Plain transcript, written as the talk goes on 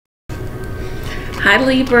Hi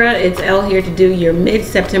Libra, it's Elle here to do your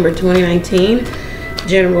mid-September 2019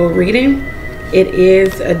 general reading. It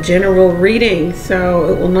is a general reading,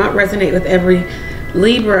 so it will not resonate with every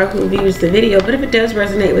Libra who views the video, but if it does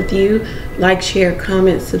resonate with you, like, share,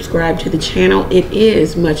 comment, subscribe to the channel. It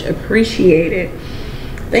is much appreciated.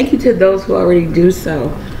 Thank you to those who already do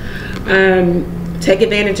so. Take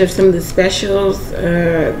advantage of some of the specials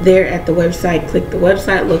there at the website. Click the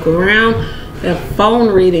website, look around. We have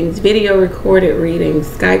phone readings, video recorded readings,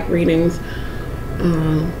 Skype readings.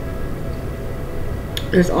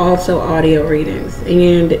 There's also audio readings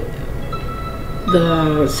and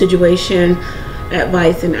the situation,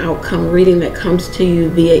 advice, and outcome reading that comes to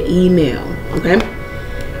you via email. Okay.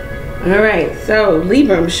 All right. So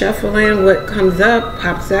Libra, I'm shuffling. What comes up,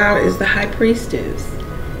 pops out is the High Priestess.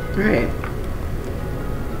 All right.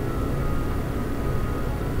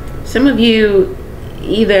 Some of you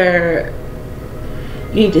either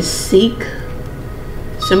you need to seek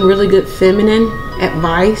some really good feminine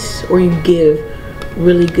advice, or you give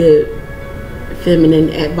really good feminine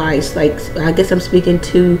advice. Like, I guess I'm speaking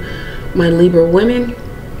to my Libra women.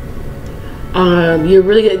 You're a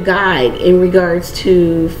really good guide in regards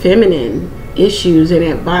to feminine issues and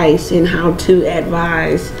advice and how to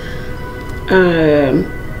advise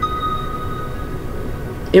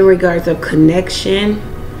in regards of connection,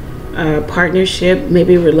 partnership,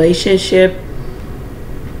 maybe relationship,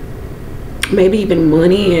 maybe even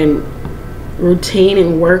money and routine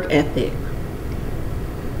and work ethic.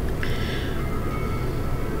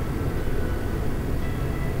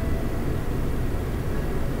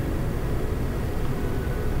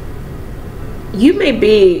 You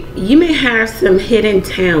may have some hidden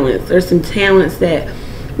talents, or some talents that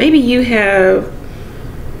maybe you have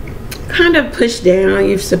kind of pushed down,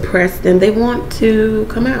 you've suppressed them. They want to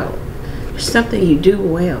come out. There's something you do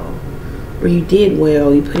well, or you did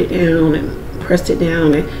well, you put it down and pressed it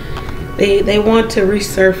down, and they want to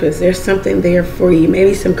resurface. There's something there for you,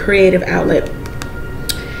 maybe some creative outlet.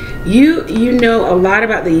 You know a lot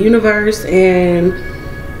about the universe and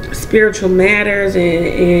spiritual matters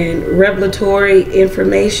and revelatory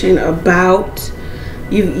information about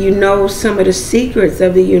you know some of the secrets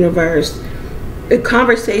of the universe. A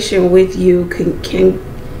conversation with you can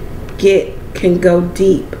go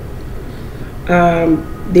deep.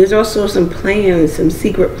 There's also some plans, some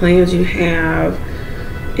secret plans you have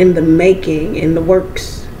in the making, in the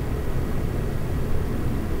works.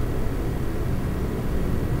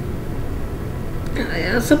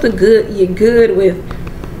 Something good. You're good with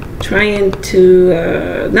trying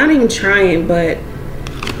to, not even trying, but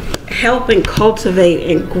help and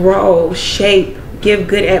cultivate and grow, shape, give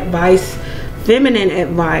good advice, feminine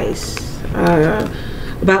advice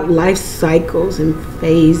about life cycles and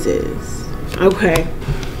phases. Okay.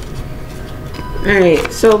 All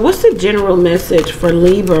right. So what's the general message for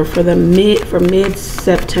Libra for the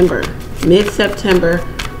mid-September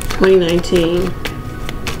 2019?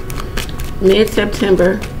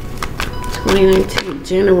 Mid-September 2019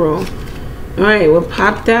 general. All right. What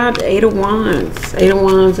popped out? The Eight of Wands. Eight of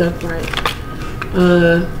Wands upright.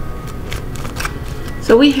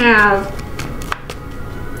 So we have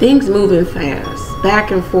things moving fast, back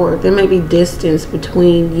and forth. There may be distance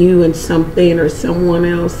between you and something or someone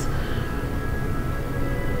else.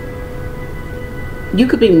 You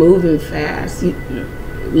could be moving fast,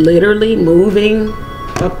 literally moving,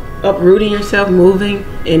 uprooting yourself, moving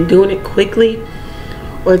and doing it quickly,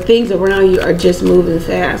 or things around you are just moving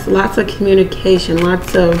fast. Lots of communication,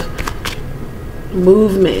 lots of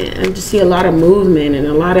movement. I just see a lot of movement and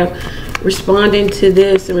a lot of responding to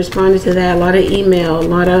this and responding to that, a lot of email, a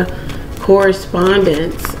lot of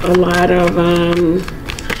correspondence, a lot of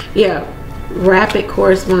yeah, rapid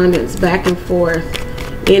correspondence, back and forth,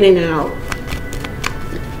 in and out.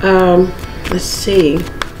 Let's see.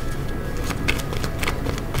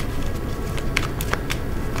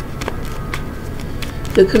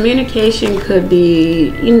 The communication could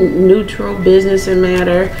be neutral, business and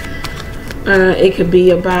matter. It could be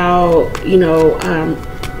about, you know,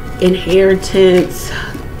 inheritance,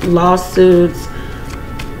 lawsuits,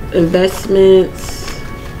 investments,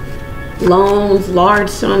 loans, large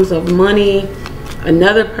sums of money,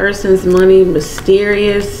 another person's money,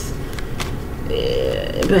 mysterious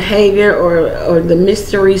behavior, or the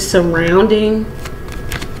mystery surrounding.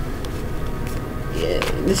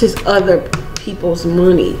 This is other people's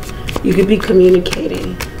money. You could be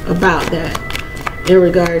communicating about that. In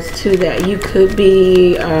regards to that, you could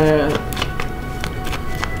be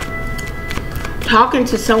talking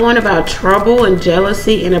to someone about trouble and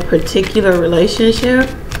jealousy in a particular relationship,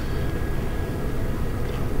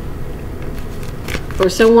 or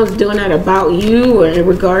someone's doing that about you or in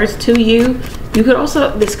regards to you. You could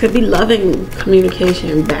also, this could be loving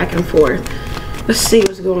communication back and forth. Let's see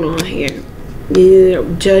what's going on here. Yeah,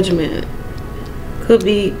 judgment. Could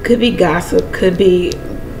be gossip, could be,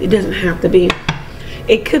 it doesn't have to be.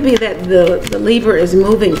 It could be that the Libra is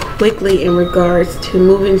moving quickly in regards to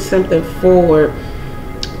moving something forward,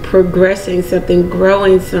 progressing something,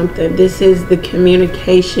 growing something. This is the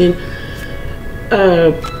communication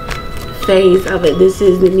phase of it. This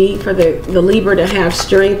is the need for the Libra to have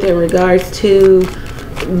strength in regards to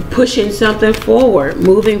pushing something forward,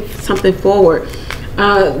 moving something forward.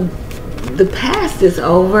 The past is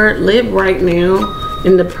over. Live right now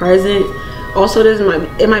in the present. Also,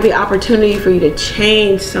 it might be opportunity for you to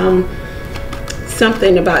change something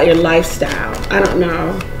about your lifestyle. I don't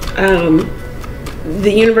know.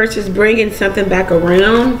 The universe is bringing something back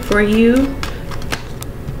around for you.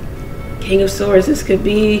 King of Swords. This could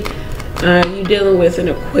be you dealing with an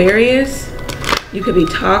Aquarius. You could be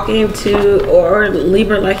talking to, or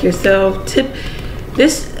Libra like yourself.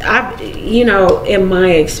 You know, in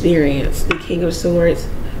my experience, the King of Swords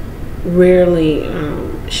rarely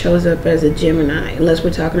shows up as a Gemini, unless we're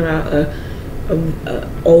talking about a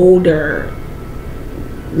older,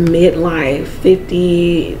 midlife,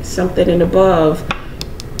 50 something and above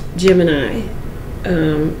Gemini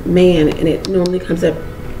man, and it normally comes up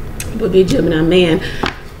would be a Gemini man.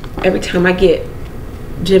 Every time I get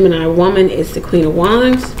Gemini woman, it's the Queen of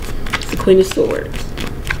Wands, it's the Queen of Swords.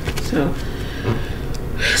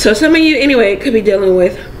 So some of you, anyway, could be dealing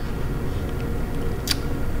with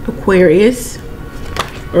Aquarius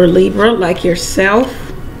or Libra like yourself,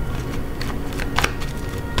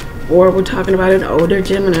 or we're talking about an older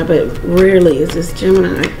Gemini, but rarely is this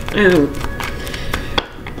Gemini.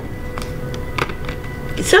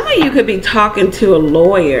 Some of you could be talking to a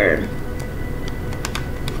lawyer,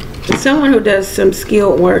 someone who does some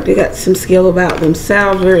skilled work. They got some skill about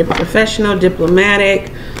themselves, very professional,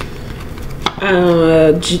 diplomatic,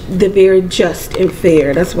 they're very just and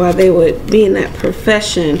fair. That's why they would be in that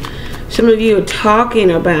profession. Some of you are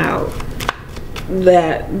talking about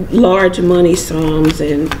that large money sums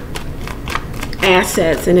and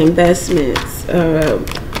assets and investments.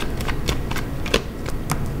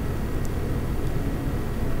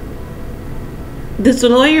 This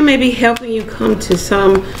lawyer may be helping you come to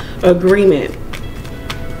some agreement.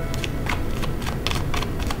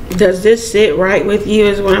 Does this sit right with you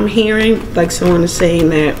is what I'm hearing? Like someone is saying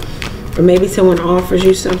that, or maybe someone offers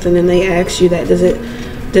you something and they ask you that. Does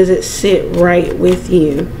it sit right with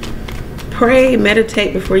you? Pray,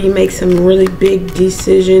 meditate before you make some really big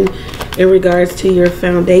decision in regards to your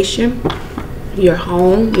foundation, your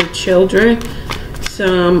home, your children.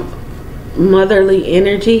 Some motherly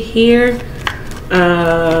energy here.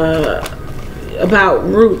 About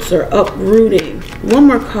roots or uprooting. One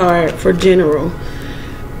more card for general.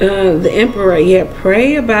 The Emperor. Yeah,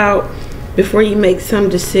 pray about before you make some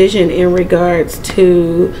decision in regards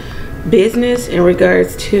to business, in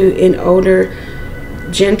regards to an older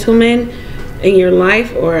gentleman in your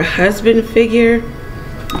life or a husband figure.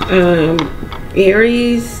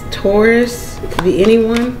 Aries, Taurus, it could be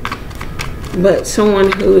anyone, but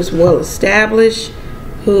someone who is well established,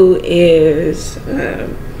 who is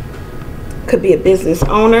could be a business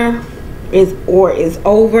owner, is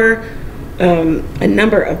over a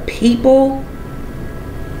number of people,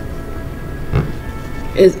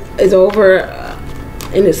 is over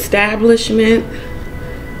an establishment.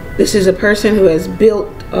 This is a person who has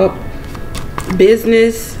built up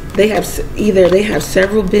business. They have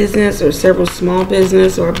several business or several small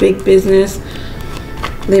business or a big business.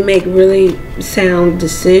 They make really sound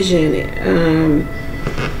decision.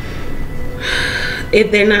 If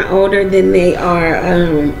they're not older, then they are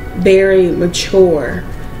very mature.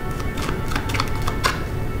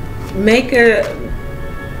 They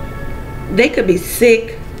could be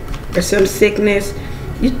sick or some sickness.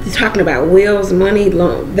 You're talking about wills, money,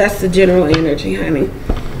 loan. That's the general energy, honey.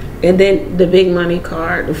 And then the big money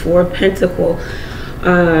card, the Four of Pentacles.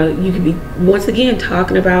 You could be, once again,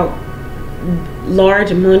 talking about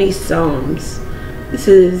large money sums. This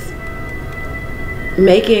is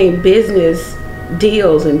making business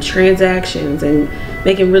deals and transactions, and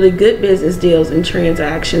making really good business deals and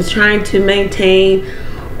transactions, trying to maintain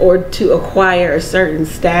or to acquire a certain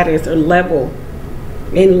status or level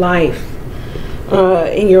in life,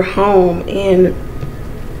 in your home, in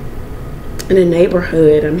a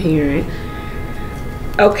neighborhood, I'm hearing.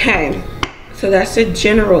 Okay, so that's the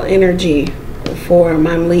general energy for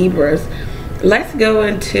my Libras. Let's go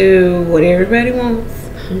into what everybody wants.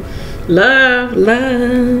 Love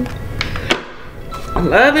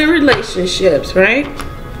and relationships, right?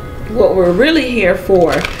 What we're really here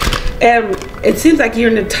for. And it seems like you're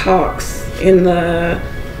in the talks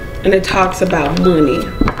and it talks about money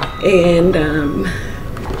and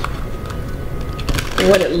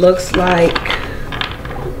what it looks like,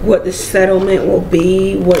 what the settlement will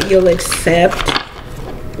be, what you'll accept,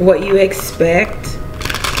 what you expect.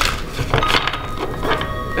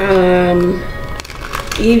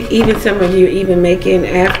 Even some of you even making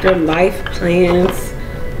afterlife plans,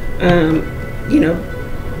 you know,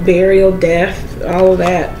 burial, death, all of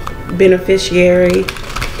that, beneficiary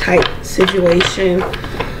type situation.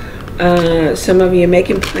 Some of you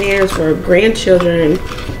making plans for grandchildren,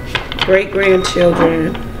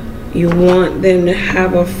 great-grandchildren. You want them to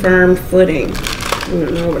have a firm footing. I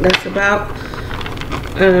don't know what that's about.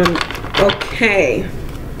 Okay.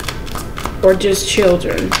 Or just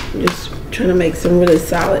children. Just trying to make some really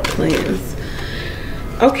solid plans.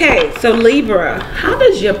 Okay, so Libra, how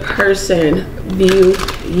does your person view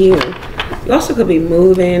you? You also could be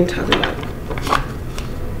moving, talking about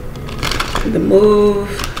the move.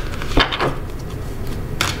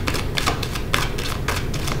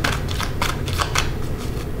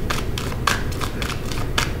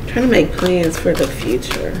 Trying to make plans for the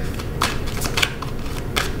future.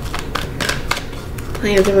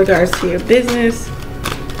 Plans in regards to your business.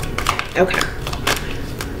 Okay.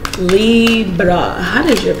 Libra, how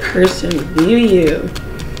does your person view you?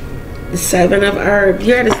 The Seven of Earth.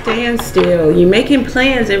 You're at a standstill. You're making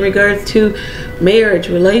plans in regards to marriage,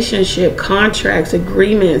 relationship, contracts,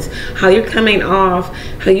 agreements, how you're coming off,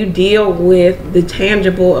 how you deal with the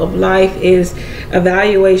tangible of life is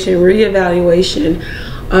evaluation, reevaluation,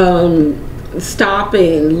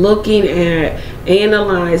 stopping, looking at,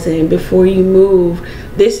 analyzing before you move.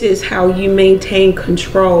 This is how you maintain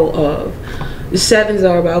control of. The sevens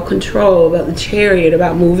are about control, about the Chariot,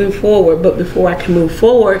 about moving forward. But before I can move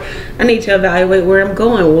forward, I need to evaluate where I'm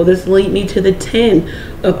going. Will this lead me to the 10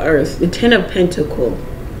 of Earth, the 10 of Pentacles?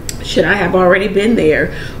 Should I have already been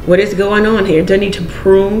there? What is going on here? Do I need to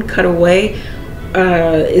prune, cut away?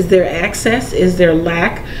 Is there access? Is there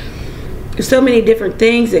lack? There's so many different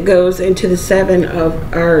things that goes into the Seven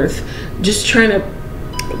of Earth. Just trying to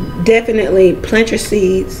definitely plant your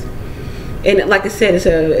seeds. And like I said,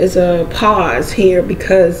 it's a pause here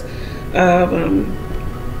because of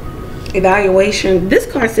evaluation. This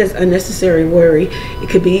card says unnecessary worry. It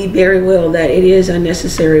could be very well that it is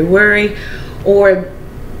unnecessary worry,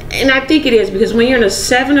 and I think it is, because when you're in a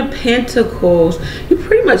Seven of Pentacles, you're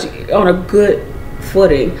pretty much on a good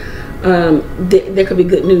footing. There could be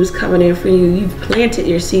good news coming in for you. You've planted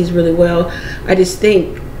your seeds really well. I just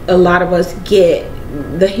think a lot of us get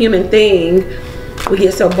the human thing. We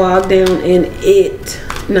get so bogged down in it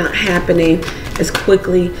not happening as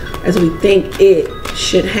quickly as we think it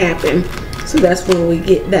should happen. So that's when we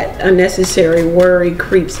get that unnecessary worry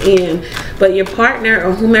creeps in. But your partner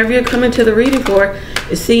or whomever you're coming to the reading for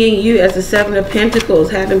is seeing you as the Seven of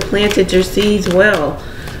Pentacles, having planted your seeds well.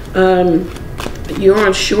 You're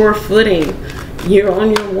on sure footing. You're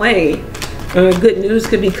on your way. Good news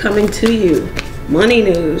could be coming to you. Money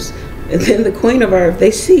news. And then the Queen of Earth,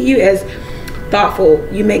 they see you as thoughtful.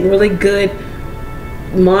 You make really good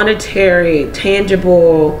monetary,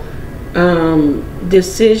 tangible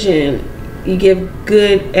decision. You give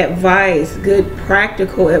good advice, good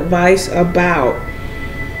practical advice about.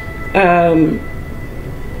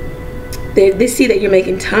 They see that you're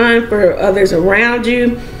making time for others around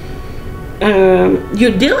you.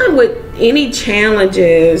 You're dealing with any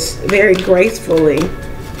challenges very gracefully,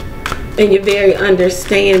 and you're very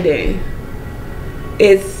understanding.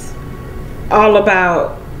 It's all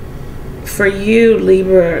about, for you,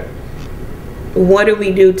 Libra, what do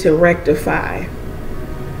we do to rectify?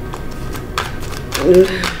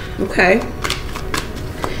 Okay.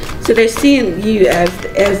 So they're seeing you as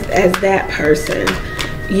that person.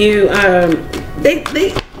 You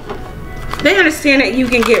they understand that you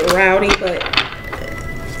can get rowdy, but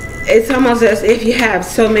it's almost as if you have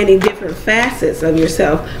so many different facets of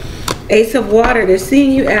yourself. Ace of Water, they're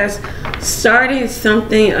seeing you as starting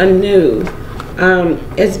something anew,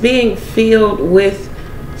 as being filled with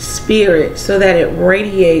spirit so that it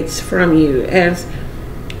radiates from you, as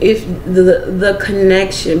if the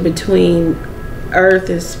connection between earth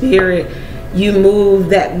and spirit, you move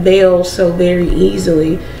that veil so very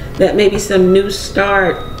easily that maybe some new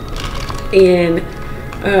start in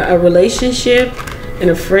a relationship, in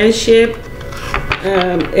a friendship,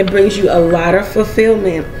 it brings you a lot of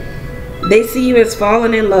fulfillment. They see you as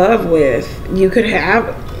falling in love with. You could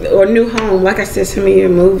have, or new home, like I said, some of you are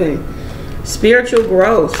moving. Spiritual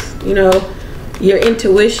growth, you know, your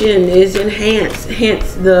intuition is enhanced.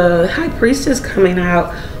 Hence the High Priestess coming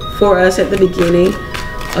out for us at the beginning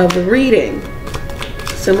of the reading.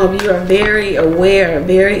 Some of you are very aware,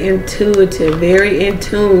 very intuitive, very in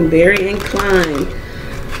tune, very inclined.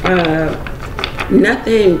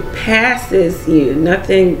 Nothing passes you.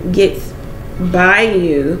 Nothing gets by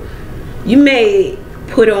you. You may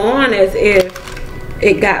put on as if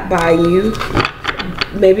it got by you,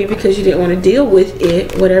 maybe because you didn't want to deal with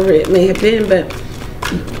it, whatever it may have been, but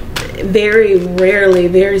very rarely,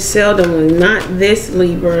 very seldom, not this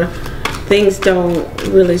Libra, things don't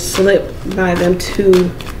really slip by them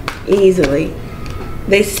too easily.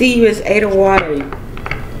 They see you as 8 of water.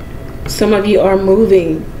 Some of you are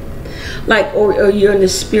moving, like, or you're in the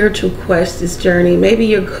spiritual quest, this journey. Maybe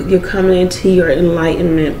you're coming into your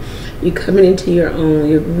enlightenment. You're coming into your own.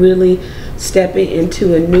 You're really stepping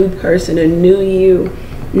into a new person, a new you.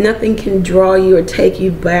 Nothing can draw you or take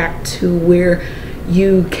you back to where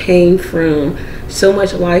you came from. So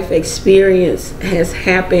much life experience has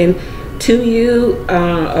happened to you,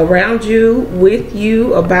 around you, with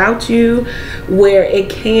you, about you, where it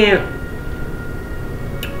can't,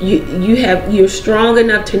 you're strong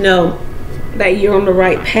enough to know that you're on the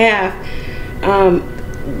right path.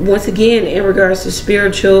 Once again, in regards to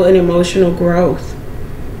spiritual and emotional growth.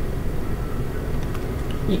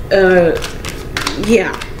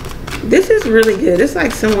 Yeah, this is really good. It's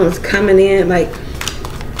like someone's coming in, like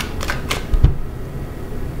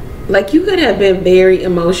you could have been very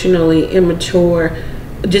emotionally immature,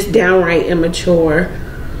 just downright immature.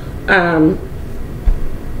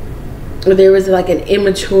 There was like an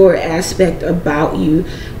immature aspect about you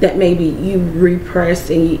that maybe you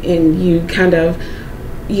repressed and you kind of,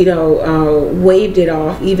 you know, waved it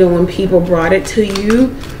off even when people brought it to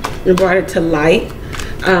you and brought it to light.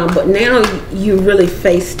 But now you really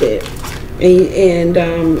faced it, and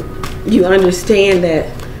you understand that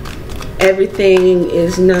everything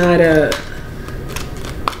is not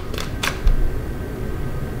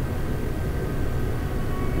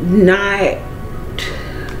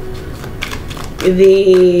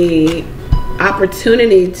the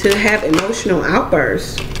opportunity to have emotional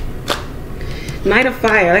outbursts. Knight of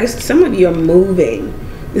Fire, like some of you are moving.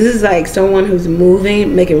 This is like someone who's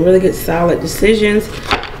moving, making really good solid decisions.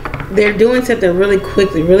 They're doing something really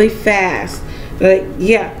quickly, really fast. Like,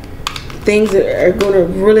 yeah, things are going to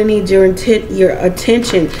really need your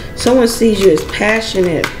attention. Someone sees you as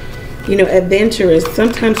passionate, you know, adventurous,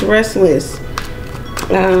 sometimes restless.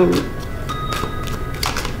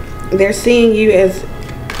 They're seeing you as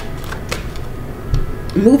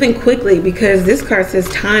moving quickly, because this card says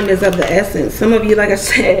time is of the essence. Some of you, like I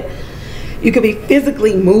said, you could be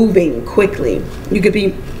physically moving quickly. You could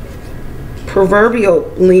be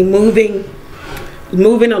proverbially moving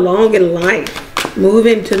along in life,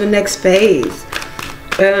 moving to the next phase.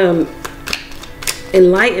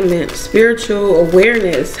 Enlightenment, spiritual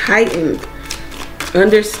awareness, heightened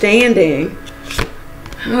understanding.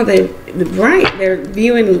 Oh, they're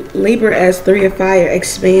viewing Libra as 3 of Fire,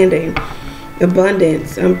 expanding,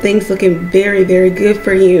 abundance. Things looking very, very good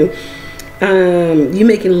for you. You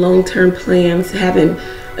making long-term plans, having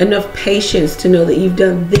enough patience to know that you've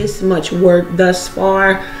done this much work thus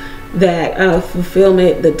far, that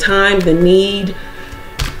fulfillment, the time, the need,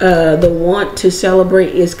 the want to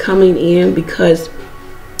celebrate is coming in, because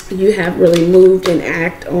you have really moved and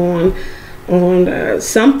act on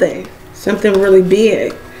something really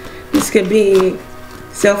big. This could be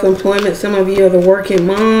self-employment. Some of you are the working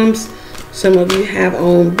moms. Some of you have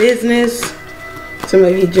owned business. Some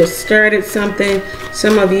of you just started something.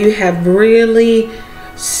 Some of you have really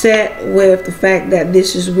set with the fact that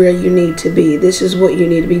this is where you need to be. This is what you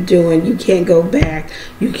need to be doing. You can't go back.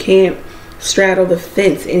 You can't straddle the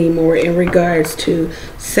fence anymore in regards to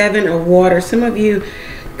 7 of Water. Some of you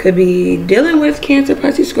could be dealing with Cancer,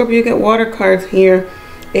 Pisces, Scorpio. You got water cards here,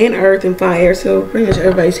 and Earth and Fire. So pretty much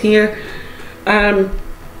everybody's here.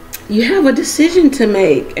 You have a decision to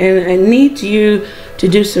make, and I need you to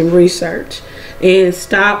do some research and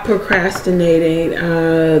stop procrastinating.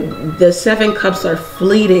 The 7 cups are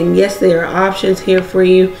fleeting. Yes, there are options here for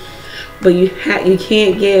you, but you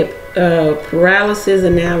can't get paralysis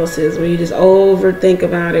analysis, where you just overthink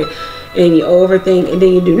about it, and you overthink and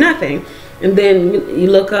then you do nothing, and then you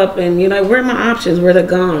look up and you're like, where are my options? Where they're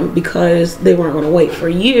gone, because they weren't going to wait for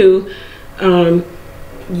you.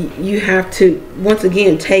 You have to, once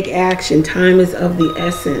again, take action. Time is of the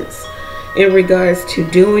essence in regards to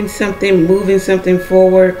doing something, moving something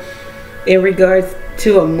forward. In regards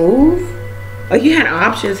to a move, oh, you had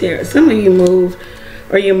options here. Some of you moved,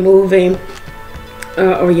 or you're moving,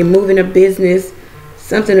 or you're moving a business.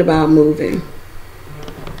 Something about moving.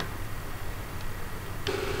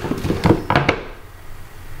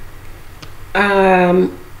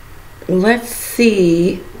 Let's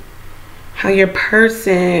see how your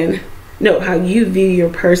person, no, how you view your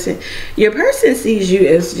person. Your person sees you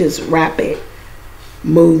as just rapid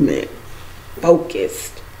movement,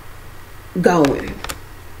 focused, going,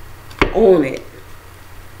 on it,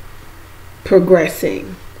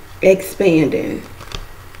 progressing, expanding.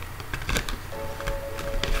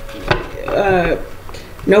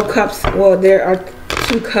 No cups. Well, there are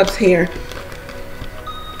 2 cups here.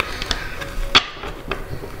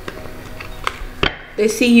 They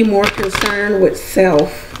see you more concerned with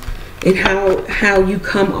self and how you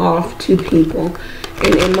come off to people,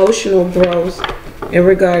 and emotional growth in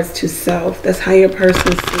regards to self. That's how your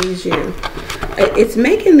person sees you. It's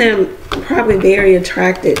making them probably very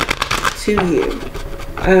attracted to you.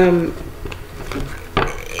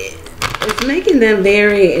 It's making them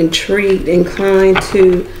very intrigued, inclined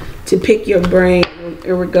to pick your brain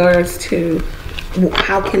in regards to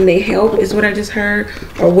how can they help, is what I just heard,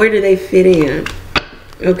 or where do they fit in.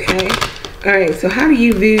 Okay. All right. So how do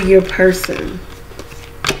you view your person?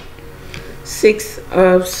 6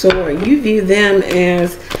 of Swords. You view them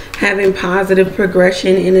as having positive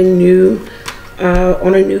progression in a new,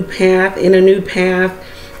 on a new path, in a new path.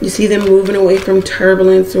 You see them moving away from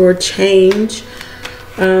turbulence or change.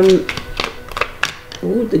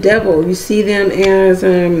 Ooh, the Devil. You see them as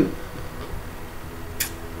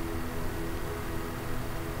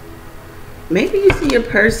maybe you see your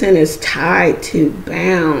person is tied to,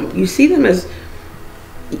 bound. You see them as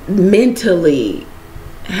mentally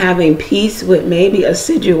having peace with maybe a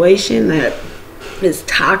situation that is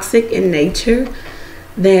toxic in nature,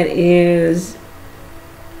 that is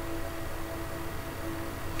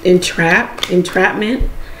entrapment,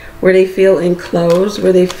 where they feel enclosed,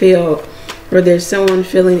 where there's someone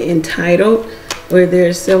feeling entitled, where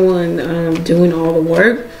there's someone doing all the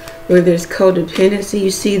work, where there's codependency.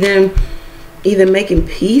 You see them either making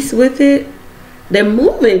peace with it. They're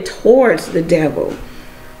moving towards the Devil.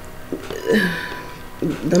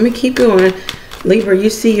 Let me keep going. Libra, you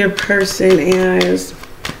see your person as,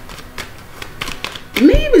 you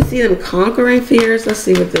may even see them conquering fears. Let's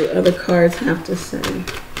see what the other cards have to say.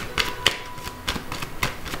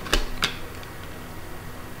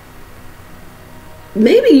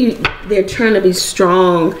 Maybe they're trying to be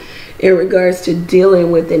strong in regards to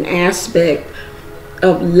dealing with an aspect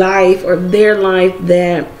of life or their life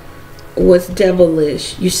that was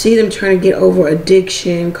devilish. You see them trying to get over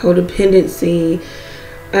addiction, codependency,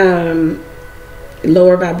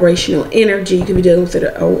 lower vibrational energy. You could be dealing with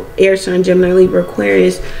an air sign, Gemini, Libra,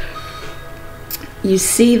 Aquarius. You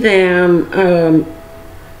see them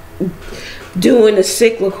doing the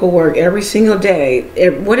cyclical work every single day.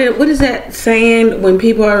 What is that saying when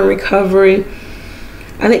people are in recovery?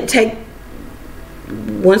 I think take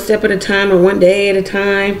one step at a time, or one day at a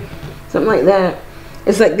time, something like that.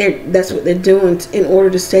 It's like that's what they're doing in order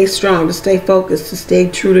to stay strong, to stay focused, to stay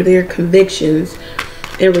true to their convictions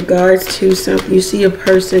in regards to something. You see a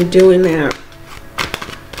person doing that.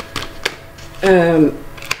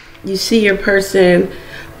 You see your person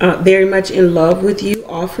very much in love with you,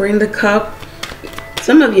 offering the cup.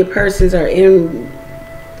 Some of your persons are in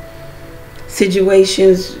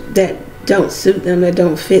situations that don't suit them, that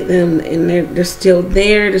don't fit them, and they're still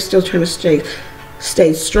there. They're still trying to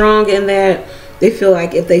stay strong in that. They feel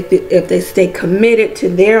like if they stay committed to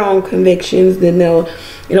their own convictions, then they'll,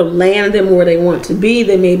 land them where they want to be.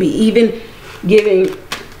 They may be even giving,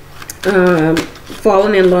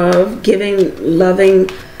 falling in love, giving loving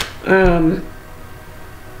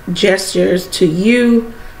gestures to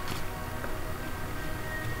you.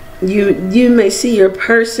 You may see your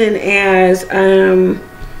person as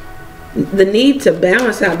the need to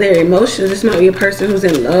balance out their emotions. This might be a person who's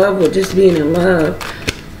in love or just being in love.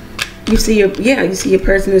 You see your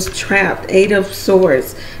person is trapped. 8 of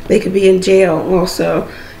Swords. They could be in jail also,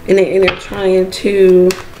 and they're trying to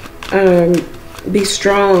be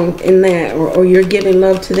strong in that, or you're giving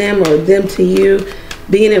love to them, or them to you.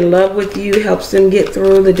 Being in love with you helps them get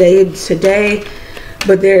through the day today,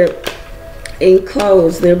 but they're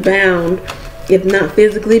enclosed, they're bound. If not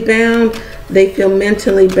physically bound, they feel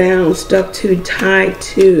mentally bound, stuck to, tied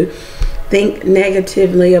to, think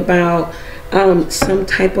negatively about some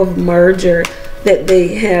type of merger that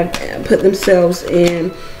they have put themselves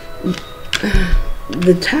in.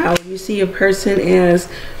 The Tower. You see a person as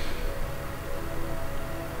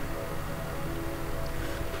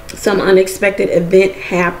some unexpected event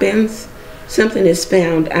happens. Something is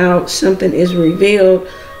found out. Something is revealed.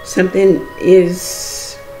 Something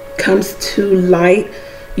comes to light.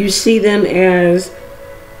 You see them as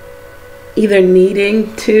either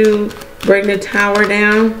needing to bring the Tower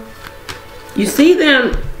down. You see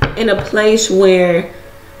them in a place where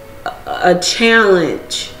a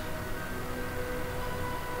challenge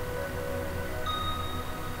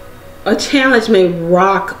a challenge may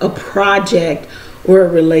rock a project or a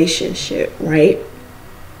relationship, right?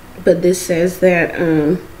 But this says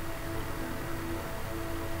that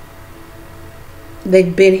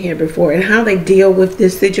they've been here before, and how they deal with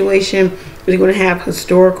this situation is going to have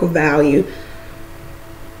historical value.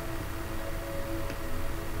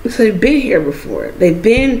 So they've been here before.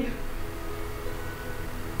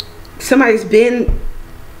 Somebody's been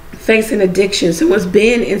facing addiction. Someone's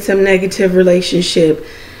been in some negative relationship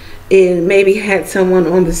and maybe had someone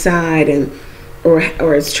on the side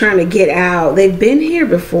or is trying to get out. They've been here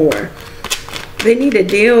before. They need to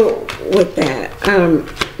deal with that.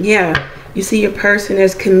 Yeah, you see your person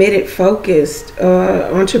as committed, focused,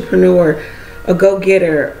 entrepreneur, a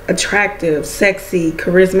go-getter, attractive, sexy,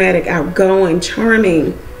 charismatic, outgoing,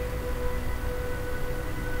 charming.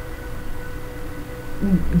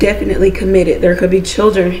 Definitely committed. There could be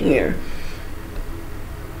children here.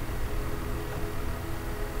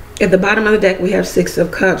 At the bottom of the deck, we have Six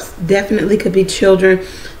of Cups. Definitely could be children.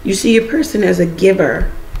 You see your person as a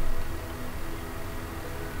giver,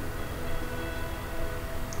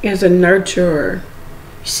 as a nurturer.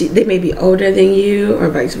 You see, they may be older than you or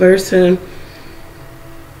vice versa.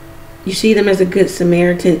 You see them as a good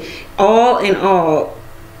Samaritan. All in all,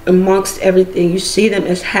 amongst everything, you see them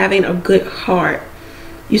as having a good heart.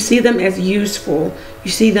 You see them as useful.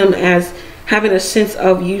 You see them as having a sense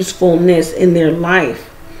of usefulness in their life.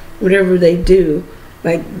 Whatever they do,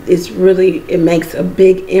 like, it makes a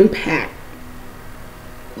big impact.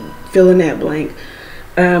 Fill in that blank.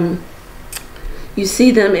 You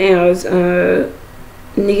see them as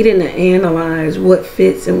needing to analyze what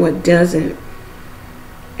fits and what doesn't.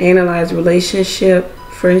 Analyze relationship,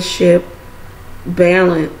 friendship,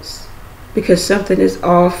 balance, because something is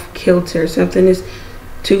off kilter. Something is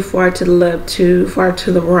too far to the left, too far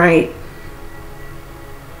to the right.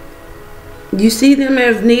 You see them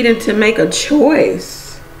as needing to make a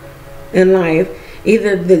choice in life.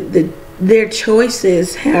 Either their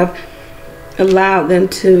choices have allowed them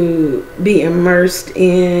to be immersed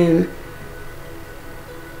in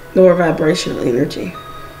lower vibrational energy.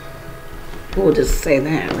 We'll just say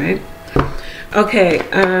that, right? Okay.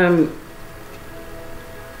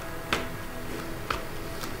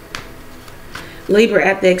 Libra,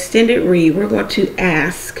 at the extended read, we're going to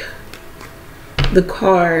ask the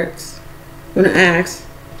cards. I'm going to ask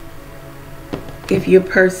if your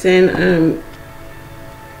person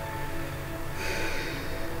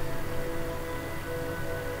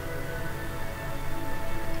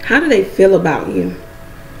how do they feel about you?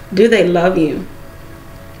 Do they love you?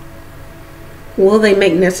 Will they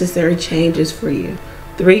make necessary changes for you?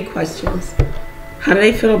 3 questions. How do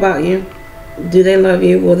they feel about you? Do they love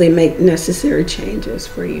you? Will they make necessary changes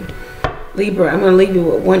for you? Libra, I'm going to leave you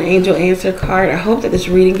with one angel answer card. I hope that this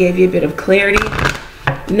reading gave you a bit of clarity.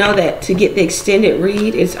 Know that to get the extended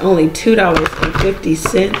read, it's only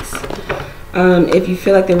 $2.50. If you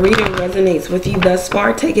feel like the reading resonates with you thus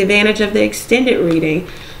far, take advantage of the extended reading.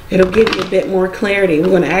 It'll give you a bit more clarity. We're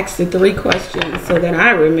going to ask the 3 questions so that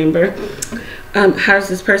I remember. How does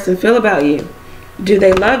this person feel about you? Do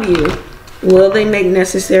they love you? Will they make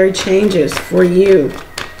necessary changes for you?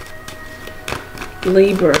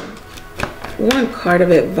 Libra. 1 card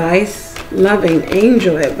of advice, loving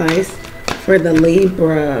angel advice for the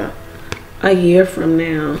Libra a year from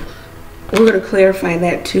now. We're going to clarify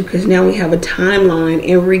that too, because now we have a timeline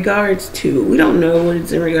in regards to, we don't know what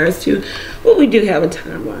it's in regards to, but we do have a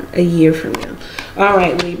timeline a year from now. All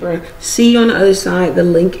right, Libra. See you on the other side. The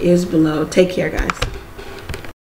link is below. Take care, guys.